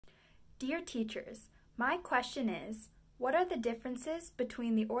Dear teachers, my question is, what are the differences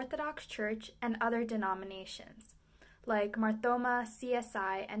between the Orthodox Church and other denominations, like Marthoma,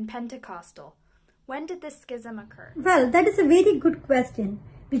 CSI, and Pentecostal? When did this schism occur? Well, that is a very good question,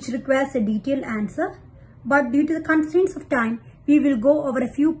 which requires a detailed answer. But due to the constraints of time, we will go over a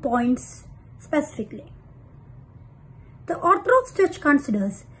few points specifically. The Orthodox Church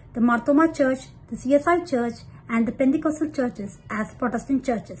considers the Marthoma Church, the CSI Church, and the Pentecostal churches as Protestant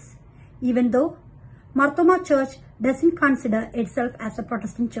churches, even though Marthoma Church doesn't consider itself as a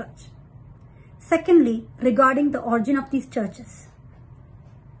Protestant church. Secondly, regarding the origin of these churches.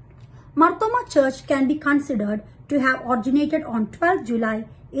 Marthoma Church can be considered to have originated on 12 July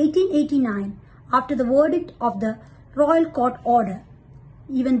 1889 after the verdict of the Royal Court Order,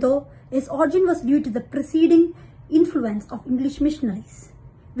 even though its origin was due to the preceding influence of English missionaries,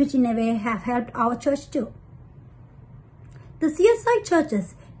 which in a way have helped our church too. The CSI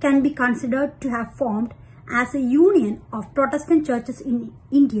churches can be considered to have formed as a union of Protestant churches in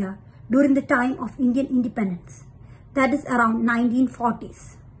India during the time of Indian independence, that is around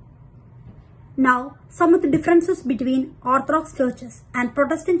 1940s. Now, some of the differences between Orthodox churches and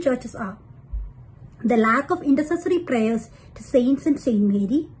Protestant churches are the lack of intercessory prayers to saints and Saint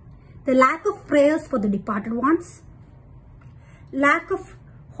Mary, the lack of prayers for the departed ones, lack of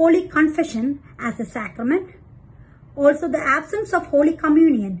Holy Confession as a sacrament, also the absence of Holy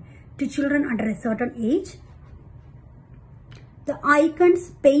Communion to children under a certain age, the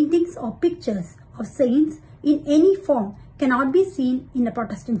icons, paintings or pictures of saints in any form cannot be seen in the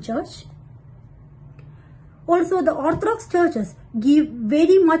Protestant church. Also, the Orthodox churches give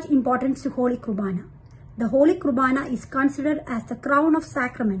very much importance to Holy Kurbana. The Holy Kurbana is considered as the crown of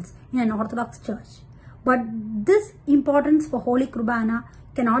sacraments in an Orthodox church. But this importance for Holy Kurbana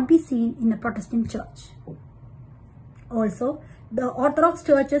cannot be seen in the Protestant church. Also, the Orthodox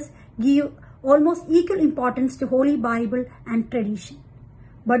churches give almost equal importance to Holy Bible and tradition.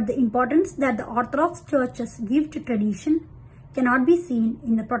 But the importance that the Orthodox churches give to tradition cannot be seen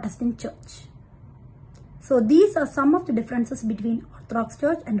in the Protestant church. So these are some of the differences between Orthodox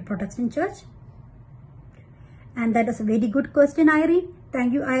Church and the Protestant Church. And that is a very good question, Irene.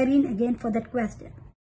 Thank you, Irene, again for that question.